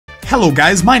Hello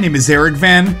guys, my name is Eric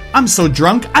Van. I'm so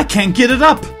drunk, I can't get it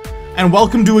up. And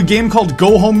welcome to a game called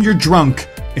Go Home You're Drunk.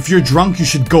 If you're drunk, you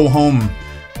should go home.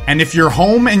 And if you're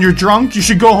home and you're drunk, you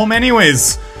should go home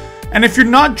anyways. And if you're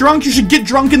not drunk, you should get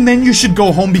drunk and then you should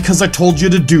go home because I told you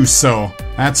to do so.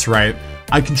 That's right,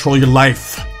 I control your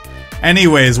life.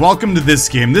 Anyways, welcome to this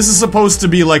game. This is supposed to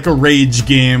be like a rage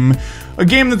game. A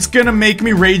game that's gonna make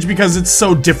me rage because it's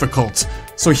so difficult.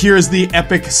 So here's the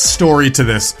epic story to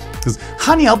this. Because,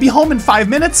 honey, I'll be home in 5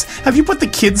 minutes. Have you put the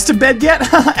kids to bed yet?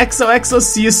 XOXO,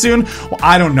 see you soon. Well,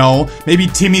 I don't know. Maybe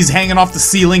Timmy's hanging off the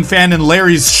ceiling fan and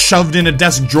Larry's shoved in a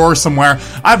desk drawer somewhere.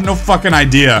 I have no fucking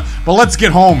idea. But let's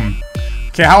get home.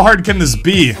 Okay, how hard can this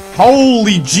be?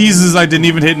 Holy Jesus, I didn't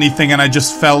even hit anything and I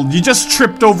just fell. You just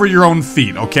tripped over your own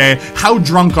feet, okay? How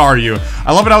drunk are you?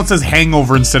 I love it how it says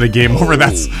hangover instead of game over.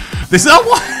 This is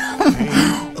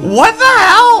what the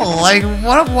hell? Like,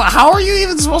 what, how are you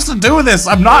even supposed to do this?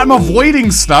 I'm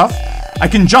avoiding stuff. I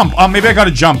can jump. Oh, maybe I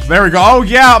gotta jump. There we go. Oh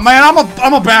yeah, man, I'm a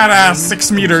badass.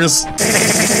 6 meters.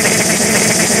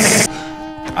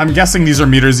 I'm guessing these are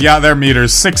meters. Yeah, they're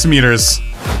meters. 6 meters.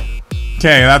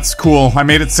 Okay, that's cool. I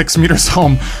made it 6 meters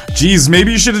home. Jeez,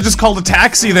 maybe you should have just called a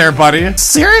taxi there, buddy.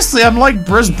 Seriously, I'm like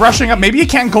brushing up. Maybe you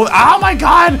can't go. Oh my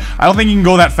god! I don't think you can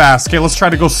go that fast. Okay, let's try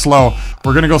to go slow.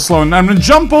 We're gonna go slow and I'm gonna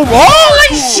jump over.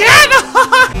 Holy shit!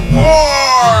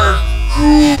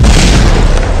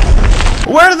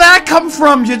 Where did that come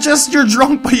from? You're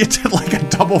drunk, but you did like a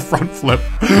double front flip.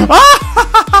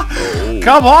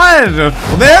 Come on!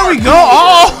 There we go.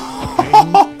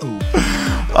 Oh!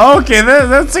 Okay,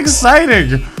 that's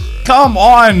exciting. Come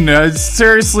on,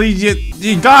 seriously,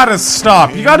 you gotta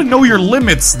stop. You gotta know your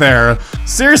limits there.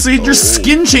 Seriously, your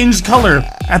skin changed color.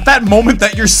 At that moment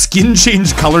that your skin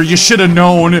changed color, you should have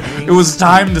known it was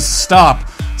time to stop.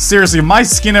 Seriously, if my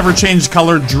skin ever changed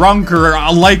color, drunk or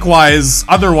likewise,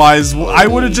 otherwise, I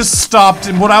would have just stopped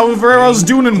in whatever I was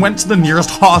doing and went to the nearest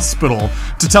hospital,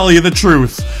 to tell you the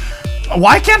truth.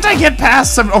 Why can't I get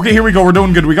past 7? Okay, here we go. We're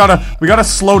doing good. We gotta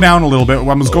slow down a little bit.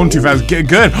 I was going too fast.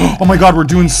 Good. Oh my god, we're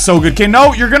doing so good. Okay,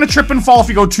 no, you're gonna trip and fall if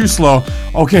you go too slow.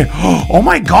 Okay. Oh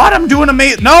my god, I'm doing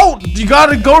amazing. No, you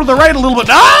gotta go to the right a little bit.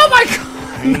 Oh my god.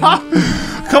 No.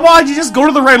 Come on, you just go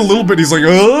to the right a little bit. He's like,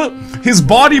 His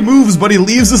body moves, but he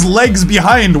leaves his legs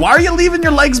behind. Why are you leaving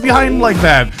your legs behind like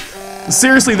that?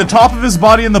 Seriously, the top of his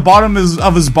body and the bottom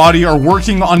of his body are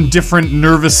working on different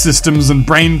nervous systems and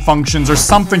brain functions or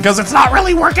something, because it's not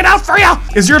really working out for you!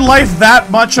 Is your life that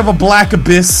much of a black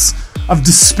abyss of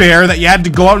despair that you had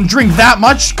to go out and drink that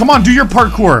much? Come on, do your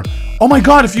parkour. Oh my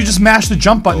god, if you just mash the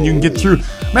jump button, you can get through.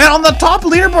 Man, on the top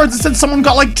leaderboards, it said someone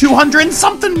got like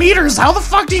 200-something meters. How the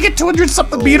fuck do you get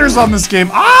 200-something meters on this game?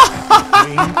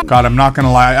 Ah! God, I'm not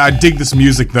gonna lie. I dig this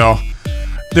music, though.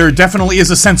 There definitely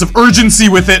is a sense of urgency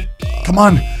with it. Come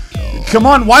on. Come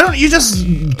on, why don't you just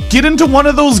get into one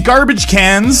of those garbage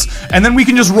cans, and then we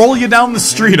can just roll you down the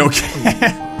street,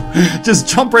 okay? Just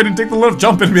jump right and take the left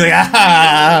jump and be like,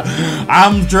 ah,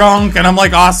 I'm drunk, and I'm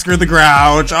like Oscar the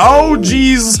Grouch. Oh,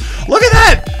 jeez. Look at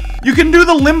that. You can do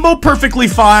the limbo perfectly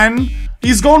fine.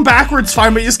 He's going backwards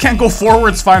fine, but you just can't go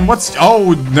forwards fine.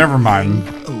 Oh, never mind.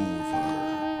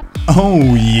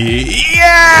 Oh,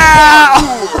 yeah!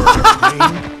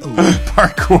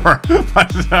 Parkour.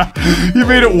 But, you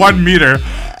made it 1 meter.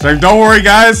 It's like, don't worry,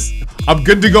 guys. I'm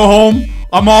good to go home.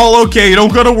 I'm all okay. You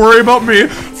don't gotta worry about me.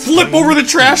 Flip over the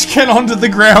trash can onto the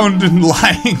ground and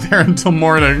lying there until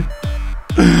morning.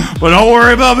 But don't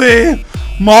worry about me.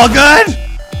 I'm all good.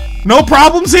 No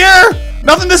problems here.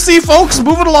 Nothing to see, folks.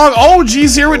 Moving along. Oh,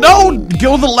 geez, here we go.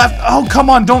 Go to the left. Oh, come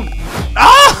on. Don't.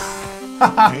 Ah!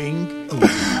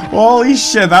 Holy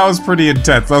shit, that was pretty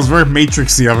intense. That was very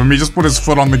Matrixy of him. He just put his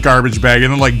foot on the garbage bag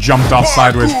and then like jumped off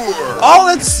sideways. Oh,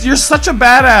 you're such a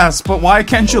badass, but why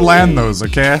can't you land those,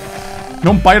 okay?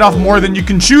 Don't bite off more than you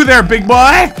can chew there, big boy!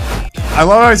 I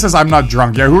love how he says I'm not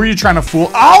drunk. Yeah, who are you trying to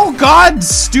fool? Oh god,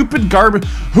 stupid garbage.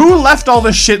 Who left all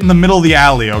this shit in the middle of the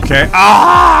alley, okay?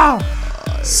 Ah!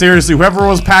 Seriously, whoever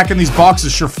was packing these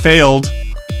boxes sure failed.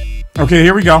 Okay,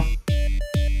 here we go.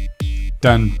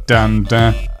 Dun, dun,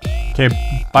 dun. Okay,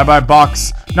 bye-bye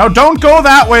box. No, don't go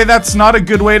that way. That's not a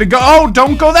good way to go. Oh,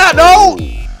 don't go that. No!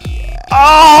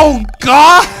 Oh,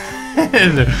 God!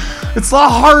 It's the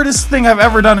hardest thing I've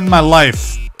ever done in my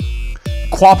life.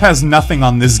 Quap has nothing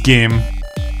on this game.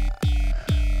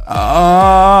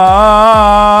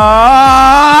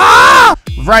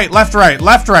 Right, left,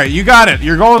 right. You got it.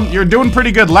 You're doing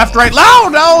pretty good. Left, right.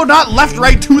 No, not left,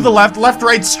 right to the left. Left,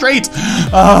 right, straight.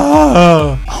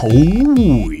 Oh,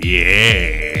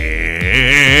 yeah.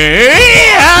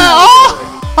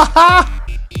 Oh.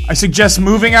 I suggest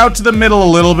moving out to the middle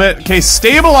a little bit. Okay,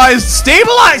 stabilize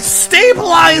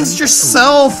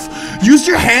yourself. Use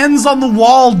your hands on the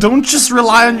wall. Don't just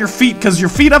rely on your feet, because your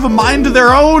feet have a mind of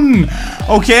their own,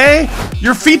 okay?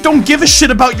 Your feet don't give a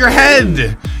shit about your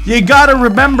head. You gotta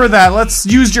remember that. Let's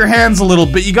use your hands a little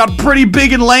bit. You got pretty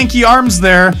big and lanky arms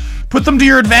there. Put them to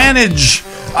your advantage.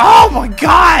 Oh my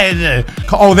god.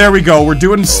 Oh, there we go. We're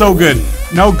doing so good.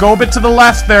 No, go a bit to the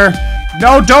left there.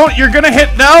 No, don't. You're gonna hit.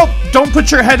 No, don't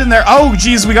put your head in there. Oh,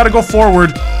 geez, we gotta go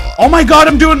forward. Oh my god,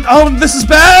 I'm doing. Oh, this is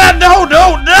bad. No,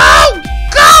 no, no.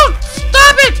 Go.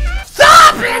 Stop it.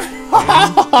 Stop it.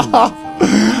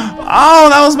 Oh,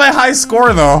 that was my high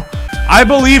score, though. I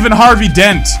believe in Harvey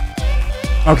Dent.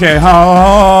 Okay.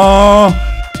 Oh,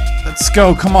 let's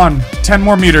go. Come on. 10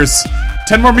 more meters.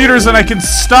 10 more meters and I can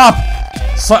stop.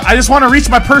 So I just want to reach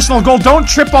my personal goal. Don't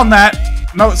trip on that.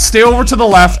 No, stay over to the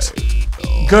left.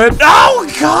 Good. Oh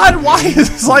god, why is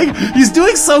this like he's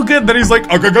doing so good that he's like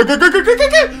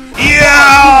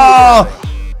yeah.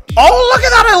 Oh, look at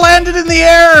that, I landed in the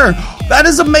air. That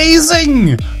is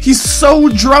amazing. He's so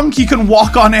drunk he can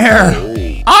walk on air.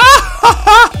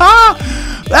 Ah,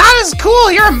 that is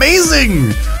cool. You're amazing.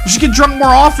 You should get drunk more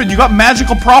often. You got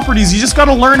magical properties. You just got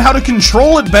to learn how to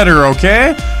control it better,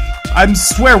 okay? I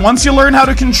swear, once you learn how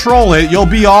to control it, you'll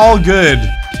be all good.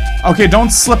 Okay, don't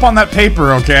slip on that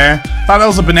paper, okay? Thought that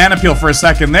was a banana peel for a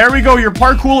second. There we go. Your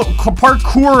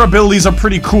parkour abilities are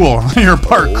pretty cool. Your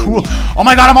parkour. Oh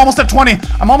my god, I'm almost at 20.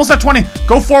 I'm almost at 20.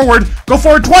 Go forward. Go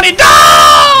forward. 20.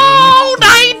 No!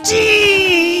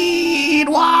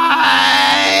 19!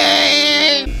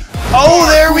 Why? Oh,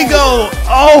 there we go.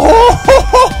 Oh,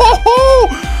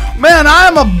 man,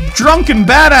 I'm a drunken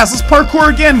badass. Let's parkour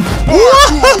again.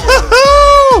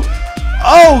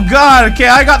 Oh god, okay,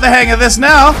 I got the hang of this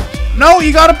now. No,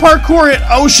 you gotta parkour it.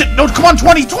 Oh shit, no, come on,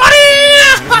 20, 20!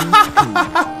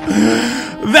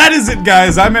 That is it,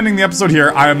 guys. I'm ending the episode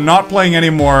here. I am not playing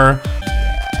anymore.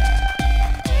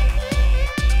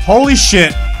 Holy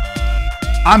shit.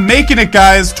 I'm making it,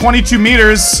 guys. 22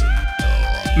 meters.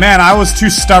 Man, I was too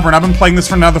stubborn. I've been playing this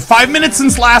for another 5 minutes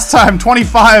since last time,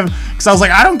 25. Because I was like,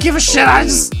 I don't give a shit.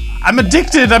 I'm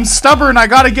addicted. I'm stubborn. I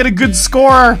gotta get a good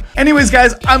score. Anyways,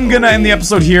 guys, I'm gonna end the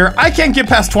episode here. I can't get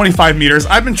past 25 meters.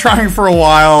 I've been trying for a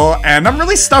while, and I'm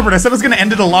really stubborn. I said I was gonna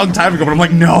end it a long time ago, but I'm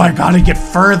like, no, I gotta get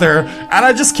further, and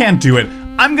I just can't do it.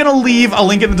 I'm gonna leave a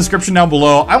link in the description down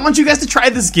below. I want you guys to try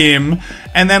this game,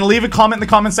 and then leave a comment in the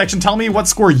comment section. Tell me what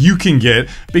score you can get,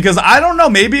 because I don't know,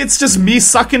 maybe it's just me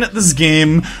sucking at this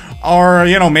game, or,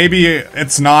 you know, maybe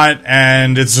it's not,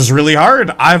 and it's just really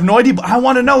hard. I have no idea, but I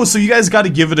want to know, so you guys got to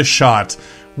give it a shot.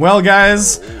 Well,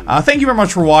 guys, thank you very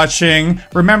much for watching.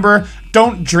 Remember,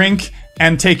 don't drink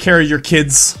and take care of your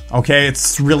kids, okay?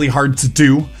 It's really hard to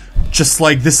do. Just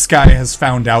like this guy has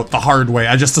found out the hard way.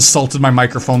 I just assaulted my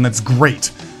microphone. That's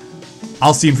great.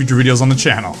 I'll see you in future videos on the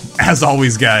channel. As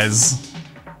always, guys,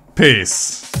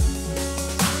 peace.